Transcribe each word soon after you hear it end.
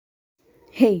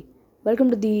Hey, welcome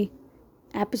to the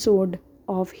episode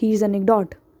of He's an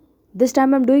Anecdote. This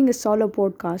time I'm doing a solo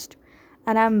podcast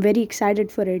and I'm very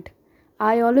excited for it.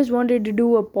 I always wanted to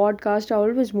do a podcast. I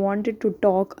always wanted to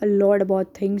talk a lot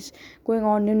about things going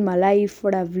on in my life,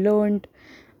 what I've learned,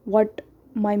 what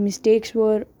my mistakes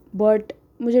were, but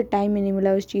मुझे time ही नहीं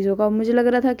मिला उस चीज़ों का. मुझे लग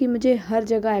रहा था कि मुझे हर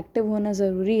जगह एक्टिव होना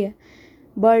ज़रूरी है,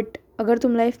 बट अगर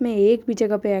तुम लाइफ में एक भी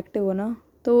जगह पे एक्टिव हो ना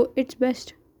तो इट्स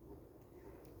बेस्ट.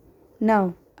 नाउ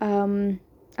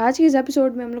आज के इस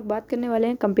एपिसोड में हम लोग बात करने वाले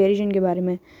हैं कंपैरिजन के बारे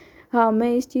में. हाँ, मैं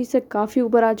इस चीज़ से काफ़ी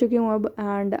ऊपर आ चुकी हूँ अब,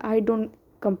 and I don't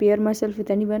compare myself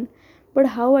with any one, but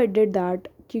how I did that,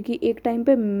 क्योंकि एक टाइम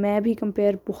पे मैं भी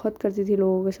कंपेयर बहुत करती थी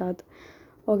लोगों के साथ.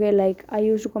 Okay, like I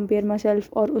use to compare my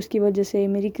self और उसकी वजह से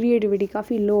मेरी क्रिएटिविटी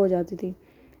काफ़ी लो हो जाती थी.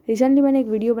 रिसेंटली मैंने एक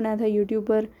वीडियो बनाया था यूट्यूब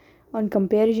पर ऑन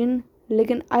कंपेरिजन,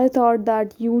 लेकिन आई थॉट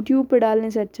दैट यूट्यूब पर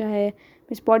डालने से अच्छा है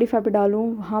मैं स्पॉटिफाई पे डालूँ.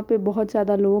 वहाँ पे बहुत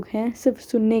ज़्यादा लोग हैं, सिर्फ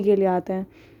सुनने के लिए आते हैं.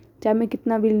 चाहे मैं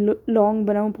कितना भी लॉन्ग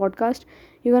बनाऊँ podcast,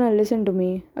 you can listen to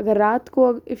me. अगर रात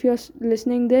को if you are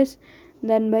listening this,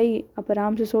 then भाई आप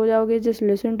आराम से सो जाओगे. Just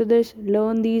listen to this,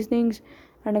 learn these things.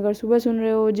 And अगर सुबह सुन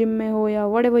रहे हो, जिम में हो या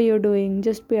what ever you are doing,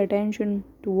 just pay attention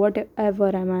to what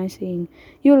ever M I saying,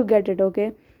 you will get it. Okay,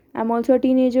 I am also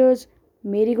teenagers.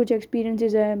 मेरी कुछ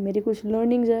experiences है, मेरी कुछ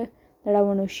लर्निंग्स है that I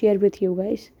want to share with you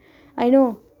guys. I know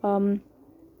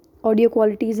audio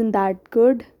quality is in that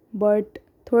good, but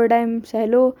थोड़ा time सह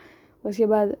लो, उसके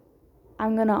बाद I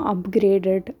am gonna upgrade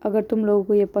it अगर तुम लोगों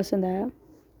को ये पसंद आया.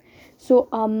 सो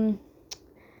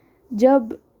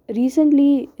जब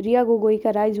रिसेंटली रिया गोगोई का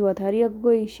राइज हुआ था, Riya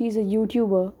Gogoi she is a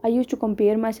YouTuber. I use to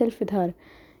compare myself with her,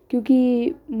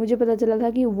 क्योंकि मुझे पता चला था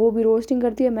कि वो भी रोस्टिंग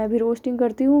करती है, मैं भी रोस्टिंग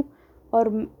करती हूँ, और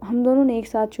हम दोनों ने एक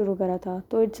साथ शुरू करा था.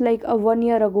 तो it's like a 1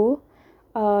 year ago,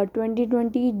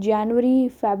 2020 जनवरी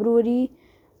फरवरी,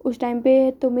 उस टाइम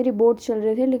पे तो मेरे बोर्ड्स चल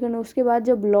रहे थे. लेकिन उसके बाद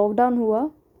जब लॉकडाउन हुआ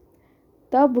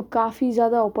तब काफ़ी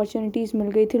ज़्यादा अपॉर्चुनिटीज़ मिल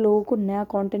गई थी लोगों को नया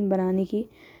कंटेंट बनाने की,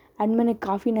 एंड मैंने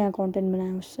काफ़ी नया कंटेंट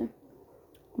बनाया उससे.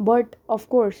 बट ऑफ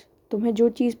कोर्स तुम्हें जो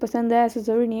चीज़ पसंद है, ऐसा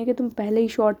ज़रूरी नहीं है कि तुम पहले ही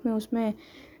शॉट में उसमें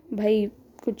भाई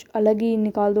कुछ अलग ही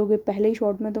निकाल दोगे, पहले ही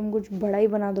शॉट में तुम कुछ बड़ा ही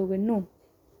बना दोगे. No,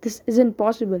 this is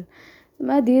impossible.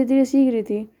 मैं धीरे धीरे सीख रही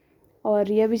थी और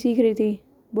रिया भी सीख रही थी,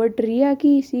 बट रिया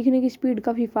की सीखने की स्पीड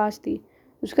काफ़ी फास्ट थी.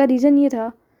 उसका रीज़न ये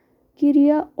था कि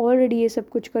रिया ऑलरेडी ये सब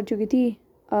कुछ कर चुकी थी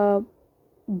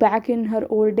back in her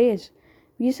old days.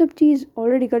 ये सब चीज़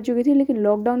ऑलरेडी कर चुकी थी, लेकिन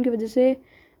लॉकडाउन की वजह से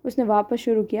उसने वापस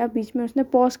शुरू किया. बीच में उसने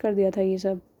पॉज कर दिया था ये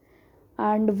सब,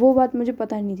 एंड वो बात मुझे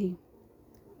पता नहीं थी.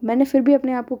 मैंने फिर भी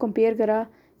अपने आप को कंपेयर करा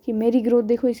कि मेरी ग्रोथ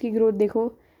देखो, इसकी ग्रोथ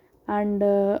देखो, and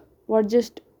what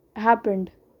just happened.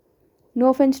 No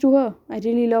offence to her, I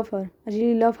really love her, I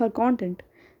really love her content.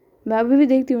 मैं अभी भी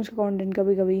देखती हूँ उसका कंटेंट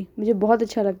कभी कभी, मुझे बहुत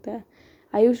अच्छा लगता है.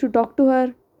 I use to talk to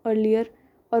her earlier,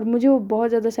 और मुझे वो बहुत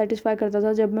ज़्यादा सेटिस्फाई करता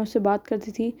था जब मैं उससे बात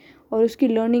करती थी और उसकी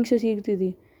लर्निंग से सीखती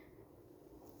थी.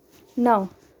 Now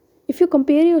if you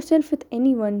compare yourself with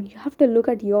anyone, you have to look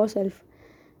at yourself.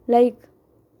 Like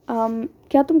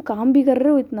क्या तुम काम भी कर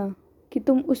रहे हो इतना कि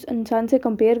तुम उस इंसान से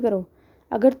कंपेयर करो?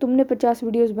 अगर तुमने 50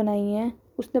 वीडियोज़ बनाई हैं,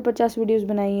 उसने 50 वीडियोज़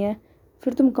बनाई हैं,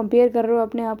 फिर तुम कंपेयर कर रहे हो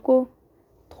अपने आप को,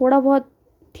 थोड़ा बहुत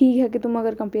ठीक है कि तुम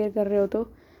अगर कंपेयर कर रहे हो तो.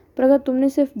 पर अगर तुमने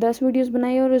सिर्फ 10 वीडियोज़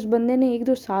बनाई है और उस बंदे ने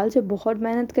 1-2 साल से बहुत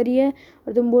मेहनत करी है,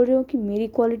 और तुम बोल रहे हो कि मेरी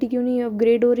क्वालिटी क्यों नहीं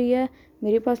अपग्रेड हो रही है,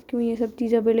 मेरे पास क्यों ये सब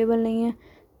चीज़ अवेलेबल नहीं है,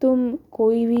 तुम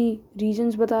कोई भी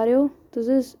रीजंस बता रहे हो, तो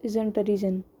दिस इज़न्ट अ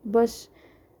रीज़न. बस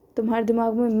तुम्हारे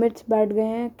दिमाग में मिथ्स बैठ गए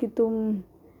हैं कि तुम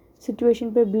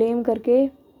सिचुएशन पे ब्लेम करके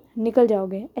निकल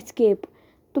जाओगे. एस्केप,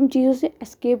 तुम चीज़ों से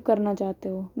एस्केप करना चाहते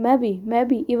हो. मैं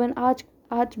भी इवन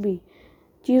आज भी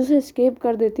चीज़ों से एस्केप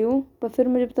कर देती हूँ, पर फिर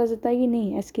मुझे पता चलता है कि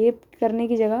नहीं, एस्केप करने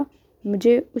की जगह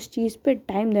मुझे उस चीज़ पे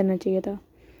टाइम देना चाहिए था.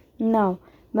 नाउ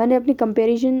मैंने अपनी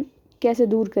कंपैरिजन कैसे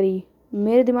दूर करी.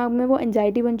 मेरे दिमाग में वो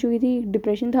एंजाइटी बन चुकी थी,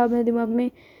 डिप्रेशन था मेरे दिमाग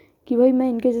में कि भाई मैं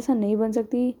इनके जैसा नहीं बन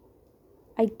सकती,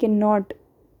 आई कैन नॉट.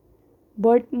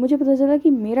 बट मुझे पता चला कि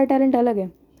मेरा टैलेंट अलग है.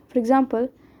 फॉर एग्ज़ाम्पल,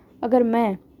 अगर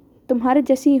मैं तुम्हारे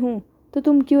जैसी हूँ तो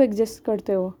तुम क्यों एग्जिस्ट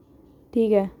करते हो?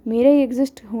 ठीक है, मेरा ही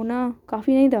एग्जिस्ट होना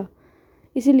काफ़ी नहीं था.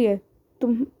 इसीलिए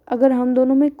तुम, अगर हम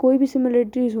दोनों में कोई भी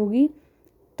सिमिलरिटीज़ होगी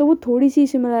तो वो थोड़ी सी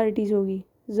सिमिलरिटीज़ होगी.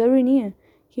 ज़रूरी नहीं है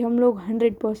कि हम लोग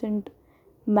 100%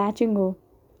 मैचिंग हो.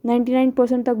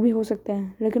 99% तक भी हो सकते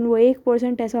हैं, लेकिन वो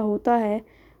 1% ऐसा होता है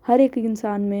हर एक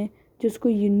इंसान में जो उसको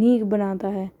यूनिक बनाता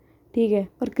है. ठीक है,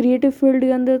 और क्रिएटिव फील्ड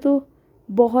के अंदर तो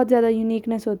बहुत ज़्यादा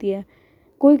यूनिकनेस होती है.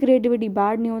 कोई क्रिएटिविटी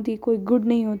बैड नहीं होती, कोई गुड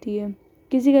नहीं होती है.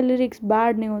 किसी का लिरिक्स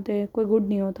बैड नहीं होते, कोई गुड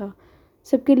नहीं होता.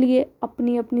 सबके लिए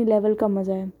अपनी अपनी लेवल का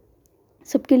मज़ा है,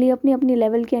 सबके लिए अपनी अपनी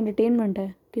लेवल की एंटरटेनमेंट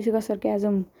है. किसी का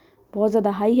सरकाज़म बहुत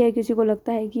ज़्यादा हाई है, किसी को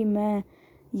लगता है कि मैं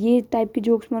ये टाइप के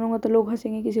जोक्स मारूंगा तो लोग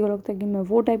हंसेंगे, किसी को लगता है कि मैं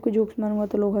वो टाइप के जोक्स मारूंगा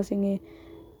तो लोग हंसेंगे।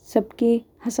 सबके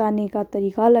हंसाने का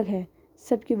तरीका अलग है,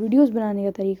 सबके वीडियोस बनाने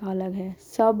का तरीका अलग है,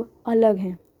 सब अलग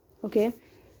हैं। ओके,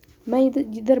 मैं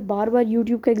इधर बार बार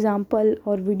यूट्यूब का एग्जांपल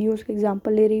और वीडियोस का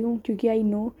एग्जांपल ले रही हूँ क्योंकि I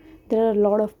know there are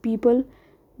lot of people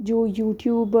जो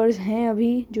यूट्यूबर्स हैं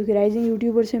अभी, जो कि राइजिंग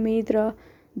यूट्यूबर्स हैं मेरी तरह।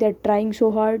 They are trying so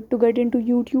hard to get into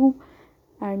YouTube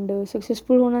and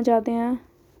successful होना चाहते हैं।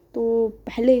 तो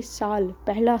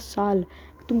पहला साल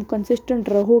तुम कंसिस्टेंट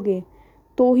रहोगे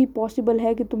तो ही पॉसिबल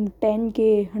है कि तुम 10K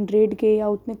 100K या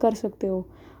उतने कर सकते हो,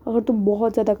 अगर तुम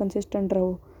बहुत ज़्यादा कंसिस्टेंट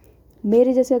रहो।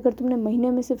 मेरे जैसे अगर तुमने महीने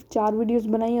में सिर्फ 4 वीडियोस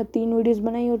बनाई या 3 वीडियोस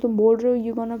बनाई और तुम बोल रहे हो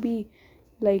you gonna be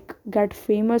like get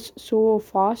famous so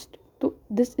fast, तो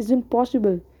दिस इज़न्ट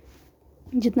पॉसिबल।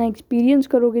 जितना एक्सपीरियंस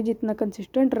करोगे, जितना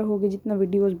कंसिस्टेंट रहोगे, जितना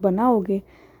वीडियोस बनाओगे,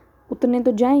 उतने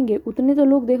तो जाएंगे, उतने तो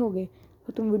लोग देखोगे।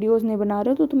 और तुम वीडियोस नहीं बना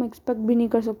रहे हो तो तुम एक्सपेक्ट भी नहीं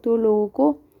कर सकते हो लोगों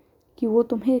को कि वो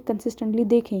तुम्हें कंसिस्टेंटली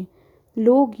देखें।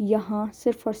 लोग यहाँ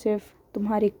सिर्फ और सिर्फ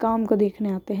तुम्हारे काम को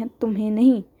देखने आते हैं, तुम्हें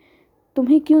नहीं।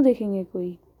 तुम्हें क्यों देखेंगे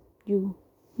कोई? You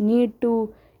need to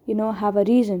have a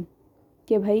reason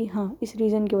कि भाई हाँ, इस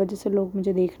रीज़न की वजह से लोग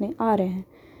मुझे देखने आ रहे हैं।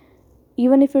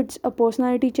 Even if it's a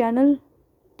personality channel,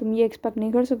 तुम ये एक्सपेक्ट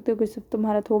नहीं कर सकते हो कि सिर्फ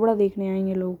तुम्हारा थोबड़ा देखने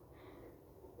आएंगे लोग।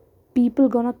 People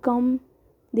gonna come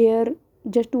there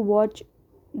just to watch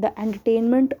the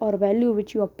entertainment और value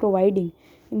which you are providing.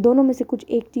 इन दोनों में से कुछ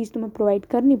एक चीज़ तुम्हें प्रोवाइड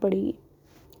करनी पड़ेगी।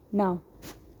 नाउ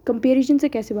कंपेरिजन से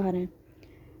कैसे बाहर हैं?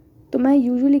 तो मैं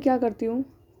यूजुअली क्या करती हूँ,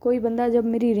 कोई बंदा जब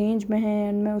मेरी रेंज में है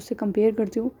एंड मैं उससे कंपेयर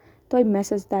करती हूँ तो आई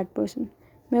मैसेज दैट पर्सन।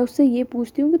 मैं उससे ये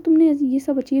पूछती हूँ कि तुमने ये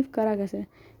सब अचीव करा कैसे,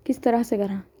 किस तरह से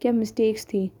करा, क्या मिस्टेक्स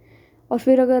थी। और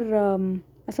फिर अगर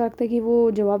ऐसा लगता है कि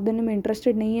वो जवाब देने में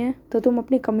इंटरेस्टेड नहीं है तो तुम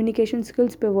अपनी कम्युनिकेशन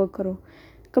स्किल्स पे वर्क करो।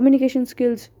 कम्युनिकेशन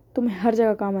स्किल्स तुम्हें हर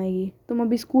जगह काम आएगी। तुम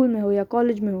अभी स्कूल में हो या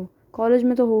कॉलेज में हो, कॉलेज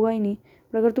में तो होगा ही नहीं,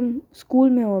 पर अगर तुम स्कूल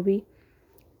में हो अभी,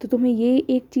 तो तुम्हें ये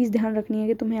एक चीज़ ध्यान रखनी है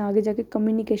कि तुम्हें आगे जाके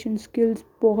कम्युनिकेशन स्किल्स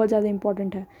बहुत ज़्यादा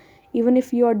इंपॉर्टेंट है। Even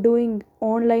if you are doing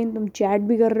online, तुम चैट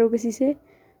भी कर रहे हो किसी से,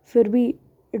 फिर भी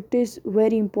इट इज़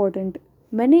वेरी इंपॉर्टेंट।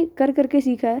 मैंने कर करके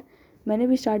सीखा है। मैंने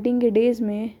भी स्टार्टिंग के डेज़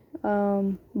में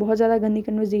बहुत ज़्यादा गंदी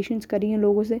कन्वर्जेशंस करी हैं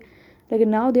लोगों से, लेकिन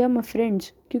now they are my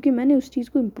friends, क्योंकि मैंने उस चीज़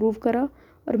को इम्प्रूव करा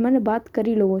और मैंने बात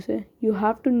करी लोगों से।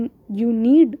 You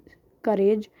need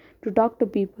courage to talk to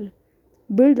people,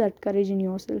 build that courage in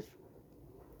yourself.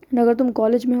 अगर तुम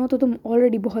कॉलेज में हो तो तुम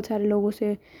ऑलरेडी बहुत सारे लोगों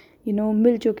से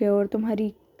मिल चुके हो और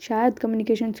तुम्हारी शायद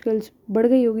कम्युनिकेशन स्किल्स बढ़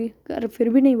गई होगी, अगर फिर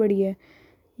भी नहीं बढ़ी है,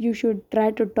 you should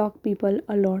try to talk people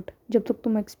a lot. जब तक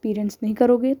तुम एक्सपीरियंस नहीं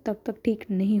करोगे तब तक ठीक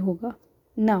नहीं होगा।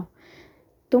 नाउ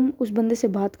तुम उस बंदे से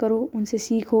बात करो, उनसे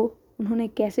सीखो, उन्होंने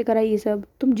कैसे करा ये सब।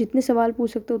 तुम जितने सवाल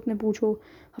पूछ सकते हो उतने पूछो।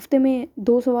 हफ्ते में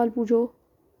 2 सवाल पूछो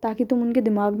ताकि तुम उनके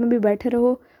दिमाग में भी बैठे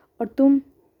रहो और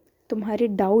तुम्हारे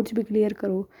डाउट्स भी क्लियर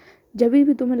करो। जब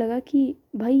भी तुम्हें लगा कि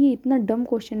भाई ये इतना डम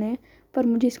क्वेश्चन है पर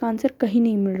मुझे इसका आंसर कहीं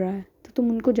नहीं मिल रहा है, तो तुम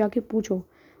उनको जाके पूछो,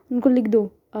 उनको लिख दो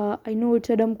I know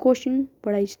it's a dumb question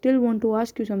but I still want to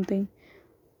ask you something.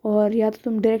 और या तो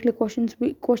तुम डायरेक्टली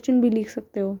क्वेश्चन भी लिख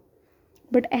सकते हो,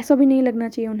 बट ऐसा भी नहीं लगना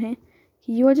चाहिए उन्हें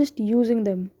कि you are just using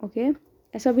them. Okay,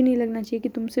 ऐसा भी नहीं लगना चाहिए कि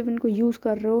तुम सिर्फ इनको यूज़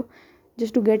कर रहे हो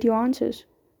just to get your answers.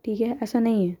 ठीक है, ऐसा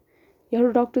नहीं है। You have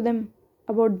to talk to them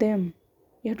about them,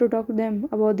 you have to talk to them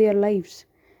about their lifes.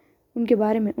 उनके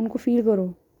बारे में उनको फील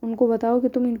करो, उनको बताओ कि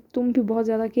तुम भी बहुत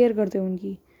ज़्यादा केयर करते हो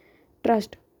उनकी।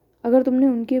 ट्रस्ट, अगर तुमने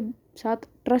उनके साथ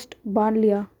ट्रस्ट बांध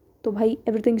लिया तो भाई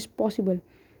एवरीथिंग इज़ पॉसिबल।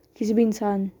 किसी भी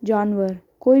इंसान, जानवर,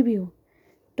 कोई भी हो,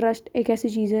 ट्रस्ट एक ऐसी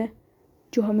चीज़ है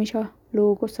जो हमेशा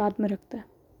लोगों को साथ में रखता है।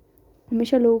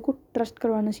 हमेशा लोगों को ट्रस्ट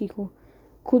करवाना सीखो,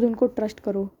 खुद उनको ट्रस्ट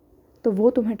करो तो वो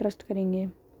तुम्हें ट्रस्ट करेंगे।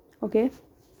 ओके,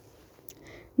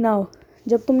 नाउ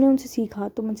जब तुमने उनसे सीखा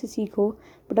तुम उनसे सीखो,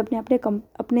 बट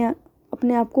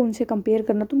अपने आप को उनसे कंपेयर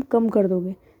करना तुम कम कर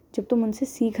दोगे जब तुम उनसे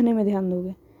सीखने में ध्यान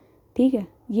दोगे। ठीक है,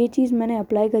 ये चीज़ मैंने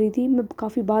अप्लाई करी थी। मैं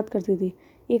काफ़ी बात करती थी,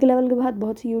 एक लेवल के बाद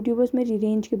बहुत सी यूट्यूबर्स मेरी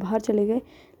रेंज के बाहर चले गए,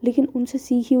 लेकिन उनसे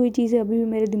सीखी हुई चीज़ें अभी भी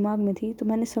मेरे दिमाग में थी। तो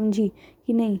मैंने समझी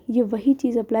कि नहीं, ये वही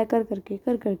चीज़ अप्लाई कर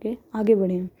करके आगे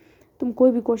बढ़े हैं। तुम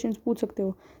कोई भी क्वेश्चन पूछ सकते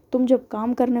हो। तुम जब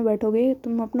काम करने बैठोगे,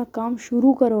 तुम अपना काम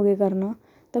शुरू करोगे करना,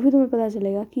 तभी तुम्हें पता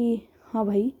चलेगा कि हाँ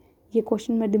भाई, ये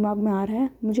क्वेश्चन मेरे दिमाग में आ रहा है,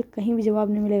 मुझे कहीं भी जवाब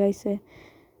नहीं मिलेगा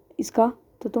इसका।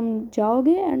 तो तुम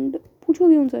जाओगे एंड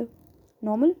पूछोगे उनसे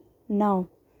नॉर्मल। नाउ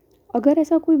अगर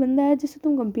ऐसा कोई बंदा है जिससे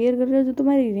तुम कंपेयर कर रहे हो, जो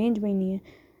तुम्हारी रेंज में ही नहीं है,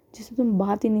 जिससे तुम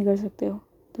बात ही नहीं कर सकते हो,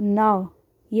 तो नाउ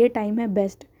ये टाइम है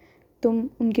बेस्ट। तुम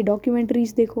उनकी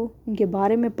डॉक्यूमेंट्रीज़ देखो, उनके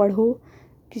बारे में पढ़ो,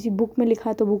 किसी बुक में लिखा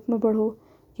है तो बुक में पढ़ो,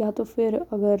 या तो फिर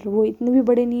अगर वो इतने भी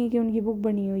बड़े नहीं है कि उनकी बुक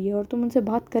बनी हुई है और तुम उनसे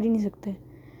बात कर ही नहीं सकते,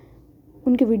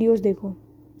 उनके वीडियोस देखो,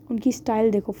 उनकी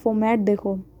स्टाइल देखो, फॉर्मेट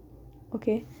देखो,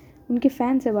 ओके। उनके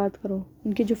फ़ैन से बात करो,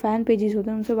 उनके जो फ़ैन पेजेस होते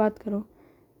हैं उनसे बात करो,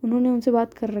 उन्होंने उनसे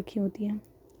बात कर रखी होती है।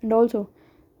 एंड ऑल्सो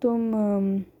तुम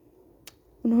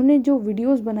उन्होंने जो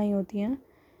वीडियोस बनाई होती हैं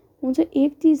उनसे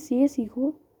एक चीज़ ये सीखो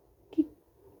कि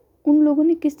उन लोगों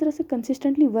ने किस तरह से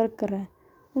कंसिस्टेंटली वर्क करा है,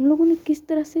 उन लोगों ने किस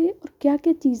तरह से और क्या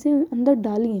क्या चीज़ें अंदर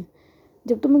डाली हैं।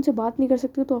 जब तुम उनसे बात नहीं कर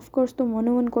सकते हो तो ऑफकोर्स तुम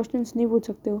 1-on-1 क्वेश्चंस नहीं पूछ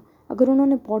सकते हो। अगर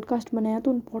उन्होंने पॉडकास्ट बनाया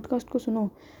तो उन पॉडकास्ट को सुनो,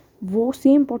 वो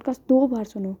सेम पॉडकास्ट 2 बार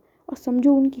सुनो और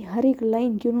समझो उनकी हर एक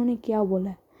लाइन कि उन्होंने क्या बोला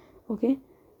है, ओके।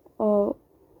 और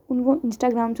उनको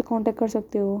इंस्टाग्राम से कांटेक्ट कर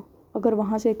सकते हो, अगर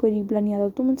वहाँ से कोई रिप्लाई नहीं आता तो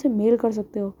तुम उनसे मेल कर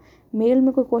सकते हो, मेल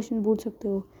में कोई क्वेश्चन पूछ सकते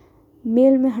हो।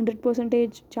 मेल में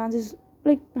 100% चांसेस,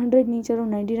 लाइक 100 नहीं, चलो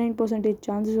 99%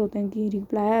 चांसेस होते हैं कि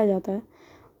रिप्लाई आ जाता है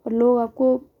और लोग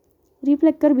आपको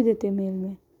रिप्लाई कर भी देते हैं मेल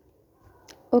में,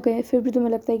 ओके। फिर भी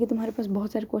तुम्हें लगता है कि तुम्हारे पास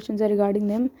बहुत सारे क्वेश्चन है regarding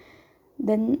them,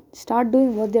 then start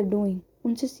doing what they are doing.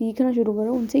 उनसे सीखना शुरू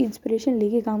करो, उनसे इंस्पिरेशन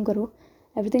लेके काम करो,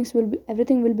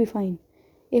 एवरीथिंग विल बी फाइन।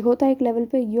 एक होता है एक लेवल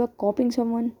पे यू आर कॉपिंग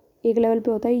समवन, एक लेवल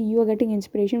पे होता है you are getting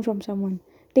inspiration from someone.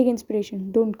 Take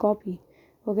inspiration, don't copy,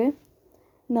 okay.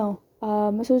 Now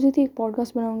मैं सोच रही थी एक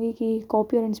पॉडकास्ट बनाऊंगी कि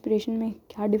कॉपी और इंस्पिरेशन में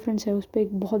क्या डिफरेंस है, उस पर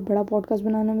एक बहुत बड़ा पॉडकास्ट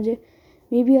बनाना मुझे।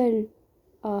 May B I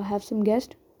have some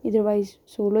guest, otherwise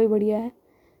solo ही बढ़िया है।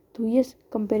 तो यस,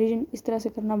 कंपैरिजन इस तरह से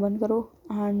करना बंद करो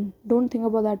and don't think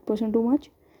about that person too much.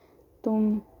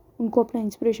 तुम उनको अपना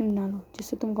इंस्पिरेशन बना लो,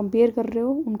 जिससे तुम कंपेयर कर रहे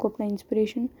हो उनको अपना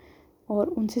इंस्पिरेशन, और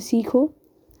उनसे सीखो।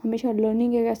 हमेशा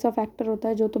लर्निंग एक ऐसा फैक्टर होता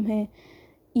है जो तुम्हें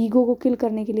ईगो को किल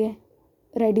करने के लिए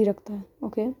रेडी रखता है,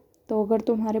 ओके। तो अगर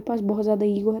तुम्हारे पास बहुत ज़्यादा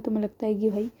ईगो है, तुम्हें लगता है कि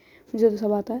भाई मुझे तो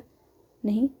सब आता है,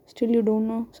 नहीं, still you don't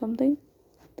know something,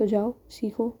 तो जाओ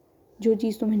सीखो जो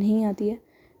चीज़ तुम्हें नहीं आती है,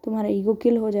 तुम्हारा ईगो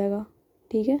किल हो जाएगा,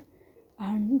 ठीक है।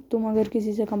 एंड तुम अगर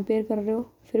किसी से कंपेयर कर रहे हो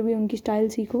फिर भी उनकी स्टाइल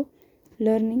सीखो,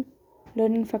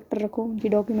 लर्निंग फैक्टर रखो, उनकी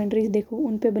डॉक्यूमेंट्रीज देखो,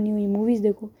 उन पे बनी हुई मूवीज़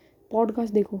देखो,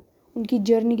 पॉडकास्ट देखो, उनकी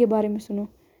जर्नी के बारे में सुनो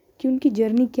कि उनकी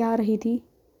जर्नी क्या रही थी,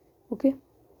 ओके।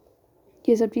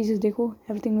 ये सब चीज़ें देखो,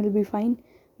 everything will be fine.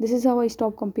 This is how I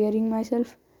stop comparing my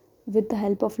self with the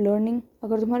help of learning.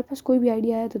 अगर तुम्हारे पास कोई भी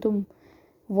आइडिया है तो तुम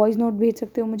वॉइस नोट भेज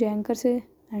सकते हो मुझे एंकर से,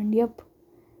 and yup,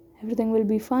 everything will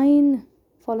be fine.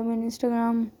 Follow me on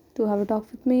Instagram to have a talk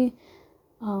with me.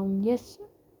 Yes,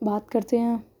 बात करते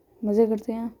हैं, मज़े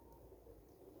करते हैं।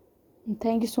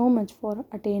 Thank you so much for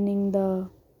attending the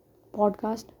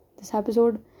podcast, this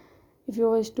episode. If you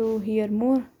wish to hear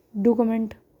more, do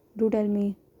comment, do tell me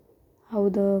how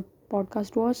the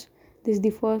podcast was. This is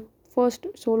the first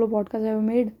solo podcast I ever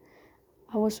made.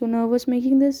 I was so nervous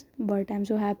making this, but I'm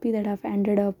so happy that I've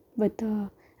ended up with the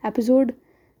episode.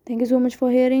 Thank you so much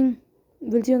for hearing.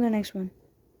 We'll see you on the next one.